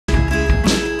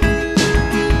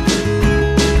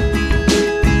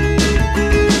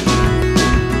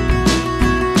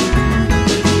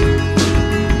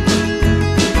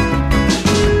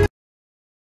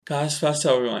Guys, first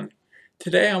everyone.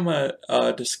 Today I'm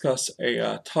gonna discuss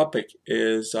a topic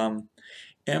is am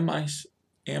I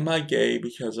am I gay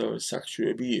because I was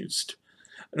sexually abused?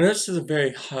 And this is a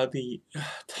very heavy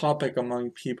topic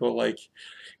among people. Like,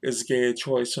 is gay a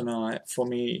choice or not? For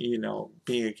me,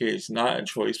 being gay is not a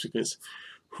choice because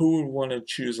who would want to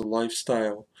choose a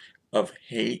lifestyle of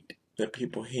hate that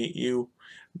people hate you,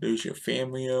 lose your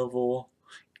family over?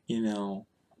 You know,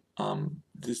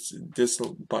 this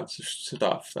bunch of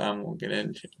stuff that I won't get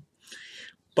into.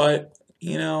 But,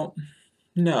 no,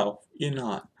 you're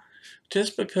not.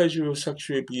 Just because you were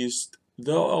sexually abused,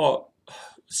 there are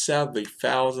sadly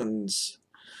thousands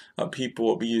of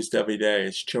people abused every day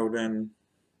as children.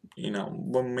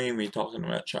 We're mainly talking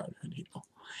about childhood people.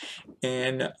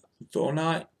 And they're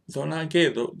not gay,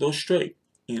 they're straight,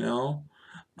 you know?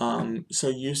 So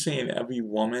you're saying every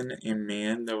woman and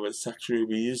man that was sexually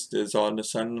abused is all of a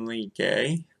suddenly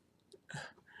gay?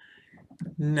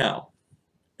 No,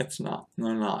 it's not.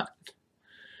 They're not.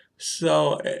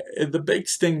 So the big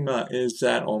stigma is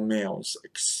that on males,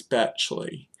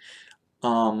 especially.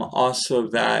 Also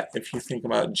that if you think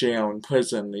about jail and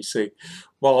prison, they say,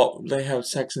 well, they have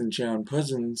sex in jail and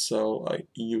prison, so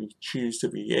you choose to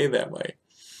be gay that way.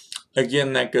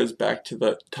 Again, that goes back to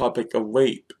the topic of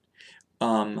rape.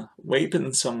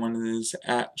 Raping someone is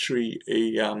actually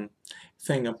a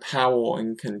thing of power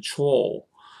and control.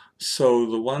 So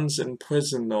the ones in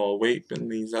prison that are raping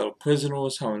these other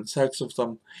prisoners, having sex with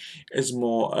them, is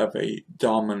more of a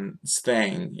dominance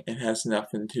thing. It has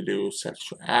nothing to do with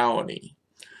sexuality.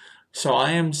 So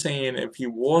I am saying if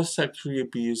you were sexually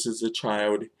abused as a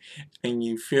child and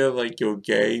you feel like you're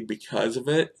gay because of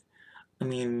it, I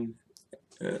mean,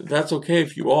 that's okay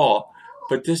if you are,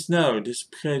 but just know, just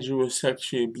because you were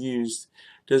sexually abused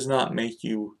does not make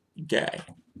you gay.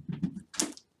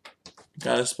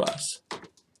 God bless.